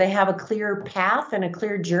going so they have a clear path and a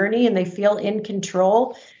clear journey and they feel in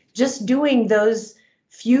control. Just doing those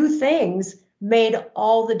few things made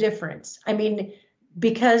all the difference. I mean,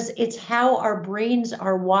 because it's how our brains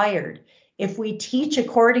are wired. If we teach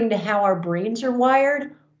according to how our brains are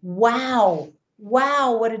wired, wow,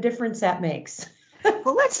 what a difference that makes.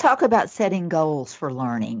 Well, let's talk about setting goals for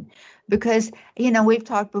learning, because, we've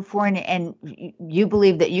talked before and you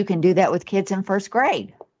believe that you can do that with kids in first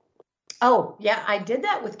grade. Oh, yeah, I did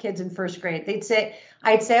that with kids in first grade.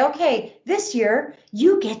 I'd say, okay, this year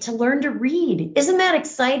you get to learn to read. Isn't that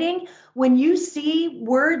exciting? When you see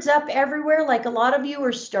words up everywhere, like a lot of you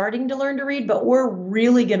are starting to learn to read, but we're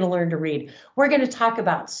really going to learn to read. We're going to talk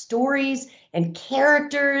about stories and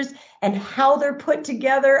characters and how they're put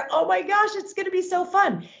together. Oh my gosh, it's going to be so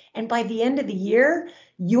fun. And by the end of the year,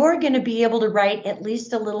 you're going to be able to write at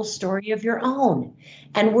least a little story of your own.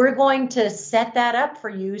 And we're going to set that up for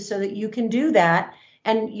you so that you can do that.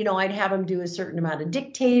 And, I'd have them do a certain amount of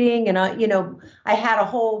dictating. And, I had a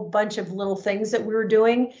whole bunch of little things that we were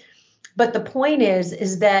doing. But the point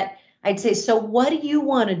is that I'd say, so what do you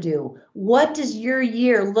want to do? What does your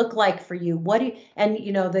year look like for you? And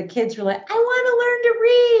the kids were like, I want to learn to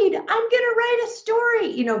read. I'm going to write a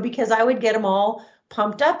story, because I would get them all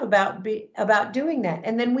pumped up about doing that.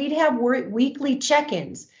 And then we'd have weekly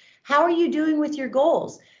check-ins. How are you doing with your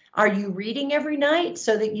goals? Are you reading every night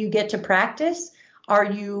so that you get to practice? Are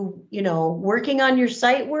you, working on your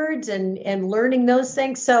sight words and learning those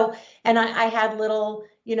things? So, and I had little,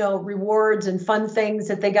 rewards and fun things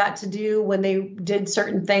that they got to do when they did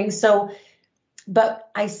certain things. So, but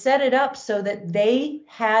I set it up so that they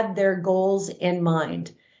had their goals in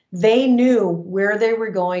mind. They knew where they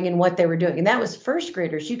were going and what they were doing. And that was first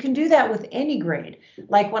graders. You can do that with any grade.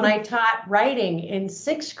 Like when I taught writing in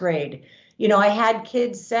sixth grade, I had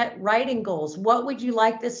kids set writing goals. What would you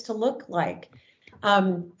like this to look like?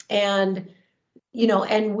 And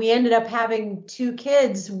we ended up having 2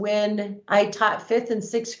 kids when I taught 5th and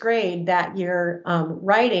 6th grade that year,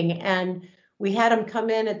 writing, and we had them come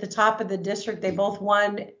in at the top of the district. They both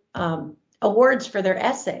won awards for their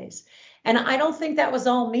essays. And I don't think that was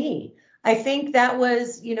all me. I think that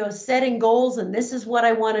was, setting goals and this is what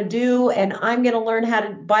I want to do. And I'm going to learn how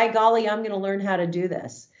to, by golly, I'm going to learn how to do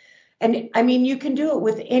this. And I mean, you can do it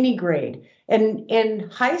with any grade. And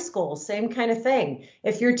in high school, same kind of thing.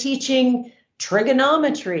 If you're teaching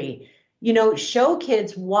trigonometry, show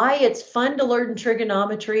kids why it's fun to learn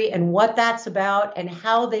trigonometry and what that's about and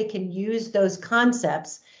how they can use those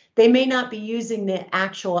concepts. They may not be using the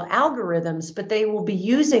actual algorithms, but they will be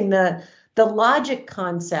using the logic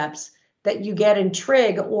concepts that you get in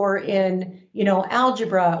trig or in,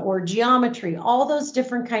 algebra or geometry, all those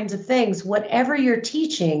different kinds of things, whatever you're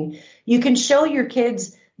teaching, you can show your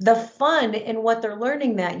kids the fun in what they're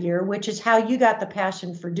learning that year, which is how you got the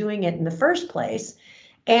passion for doing it in the first place.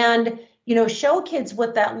 And, show kids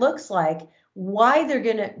what that looks like, why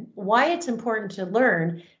it's important to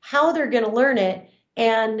learn, how they're going to learn it,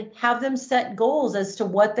 and have them set goals as to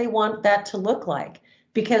what they want that to look like.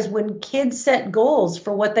 Because when kids set goals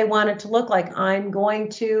for what they want it to look like, I'm going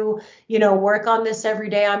to, work on this every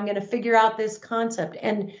day. I'm going to figure out this concept.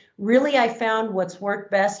 And really, I found what's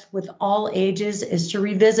worked best with all ages is to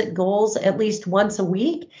revisit goals at least once a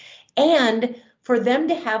week and for them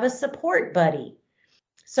to have a support buddy.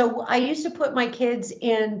 So I used to put my kids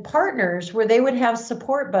in partners where they would have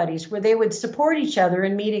support buddies, where they would support each other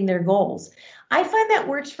in meeting their goals. I find that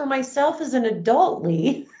works for myself as an adult,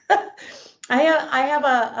 Lee. I have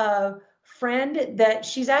a friend that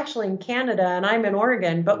she's actually in Canada and I'm in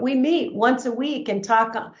Oregon, but we meet once a week and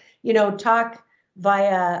talk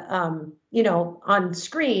via, on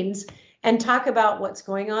screens and talk about what's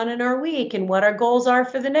going on in our week and what our goals are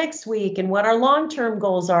for the next week and what our long-term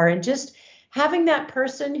goals are. And just having that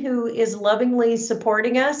person who is lovingly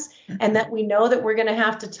supporting us and that we know that we're going to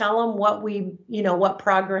have to tell them what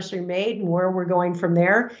progress we made and where we're going from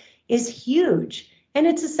there is huge. And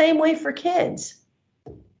it's the same way for kids.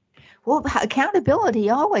 Well, accountability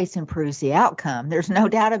always improves the outcome. There's no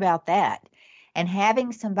doubt about that. And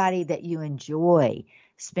having somebody that you enjoy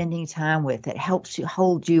spending time with that helps you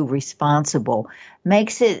hold you responsible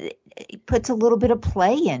it puts a little bit of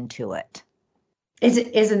play into it.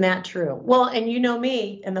 Isn't that true? Well, and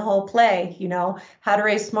me and the whole play, how to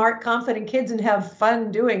raise smart, confident kids and have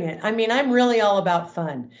fun doing it. I mean, I'm really all about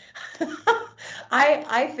fun.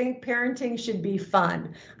 I think parenting should be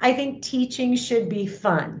fun. I think teaching should be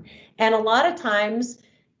fun. And a lot of times,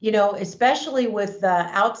 especially with the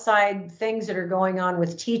outside things that are going on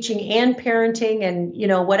with teaching and parenting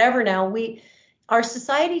and, whatever now, our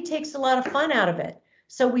society takes a lot of fun out of it.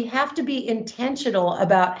 So we have to be intentional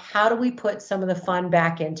about how do we put some of the fun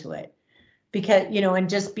back into it, because, and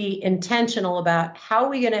just be intentional about how are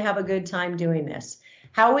we going to have a good time doing this?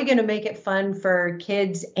 How are we going to make it fun for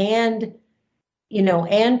kids and,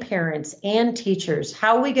 and parents and teachers?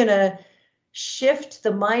 How are we going to shift the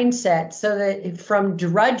mindset so that from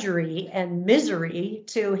drudgery and misery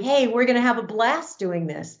to, hey, we're going to have a blast doing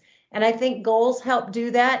this? And I think goals help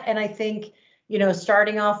do that. And I think,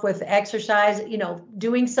 starting off with exercise,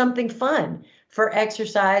 doing something fun for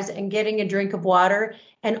exercise and getting a drink of water.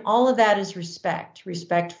 And all of that is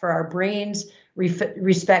respect for our brains,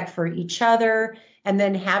 respect for each other, and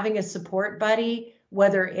then having a support buddy,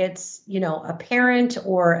 whether it's, a parent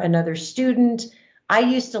or another student. I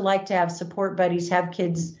used to like to have support buddies, have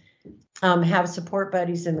kids have support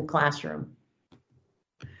buddies in the classroom.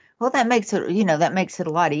 Well, that makes it a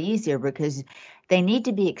lot easier because they need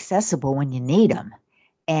to be accessible when you need them.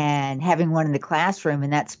 And having one in the classroom,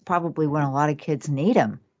 and that's probably when a lot of kids need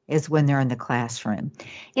them, is when they're in the classroom.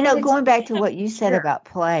 Going back to what you said about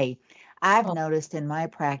play, I've noticed in my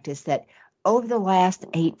practice that over the last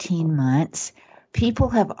 18 months, people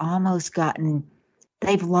have almost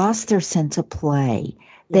they've lost their sense of play.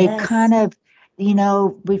 They've kind of,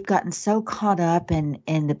 we've gotten so caught up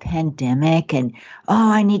in the pandemic and,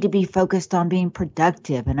 I need to be focused on being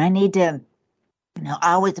productive. And I need to,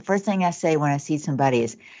 the first thing I say when I see somebody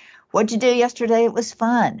is, what'd you do yesterday? It was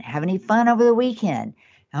fun. Have any fun over the weekend?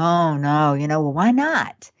 Oh, no, well, why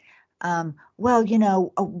not?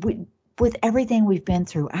 With everything we've been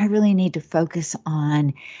through, I really need to focus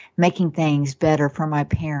on making things better for my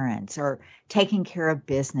parents or taking care of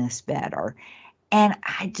business better. And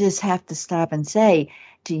I just have to stop and say,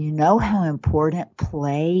 do you know how important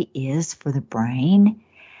play is for the brain?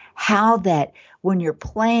 How that when you're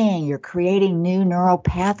playing, you're creating new neural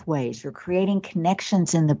pathways, you're creating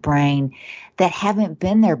connections in the brain that haven't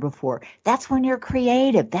been there before. That's when you're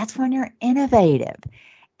creative. That's when you're innovative.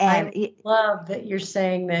 And I love that you're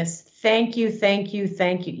saying this. Thank you, thank you,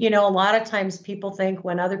 thank you. A lot of times people think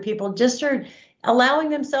when other people just are allowing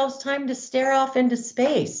themselves time to stare off into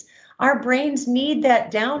space, our brains need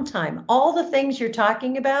that downtime, all the things you're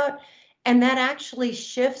talking about. And that actually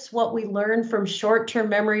shifts what we learn from short-term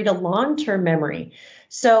memory to long-term memory.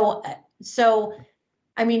 So,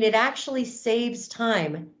 it actually saves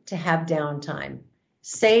time to have downtime,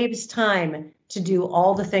 saves time to do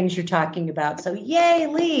all the things you're talking about. So yay,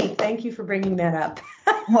 Lee, thank you for bringing that up.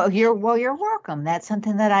 Well, you're welcome. That's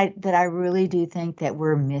something that I really do think that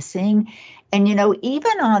we're missing. And,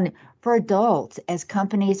 even for adults, as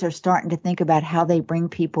companies are starting to think about how they bring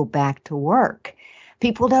people back to work,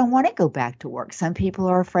 People don't want to go back to work. Some people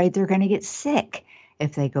are afraid they're going to get sick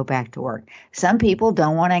if they go back to work. Some people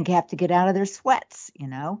don't want to have to get out of their sweats, you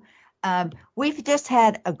know. We've just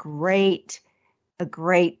had a great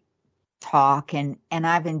talk, and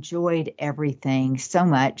I've enjoyed everything so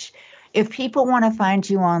much. If people want to find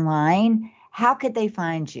you online, how could they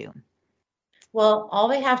find you? Well, all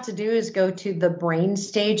they have to do is go to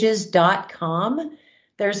thebrainstages.com.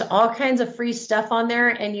 There's all kinds of free stuff on there,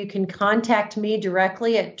 and you can contact me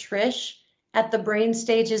directly at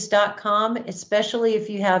trish@thebrainstages.com, especially if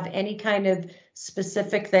you have any kind of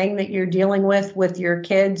specific thing that you're dealing with your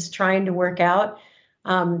kids trying to work out.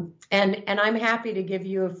 And I'm happy to give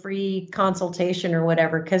you a free consultation or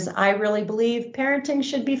whatever, because I really believe parenting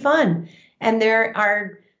should be fun. And there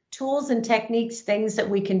are tools and techniques, things that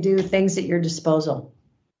we can do, things at your disposal.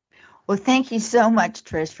 Well, thank you so much,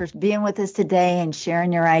 Trish, for being with us today and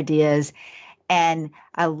sharing your ideas. And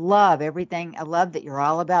I love everything. I love that you're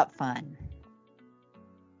all about fun.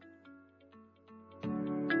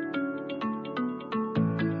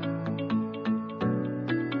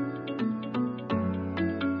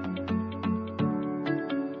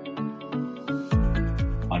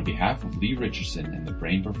 On behalf of Lee Richardson and the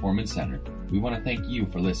Brain Performance Center, we want to thank you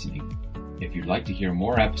for listening. If you'd like to hear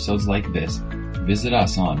more episodes like this, visit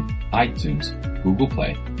us on iTunes, Google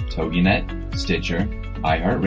Play, TogiNet, Stitcher, iHeartRadio,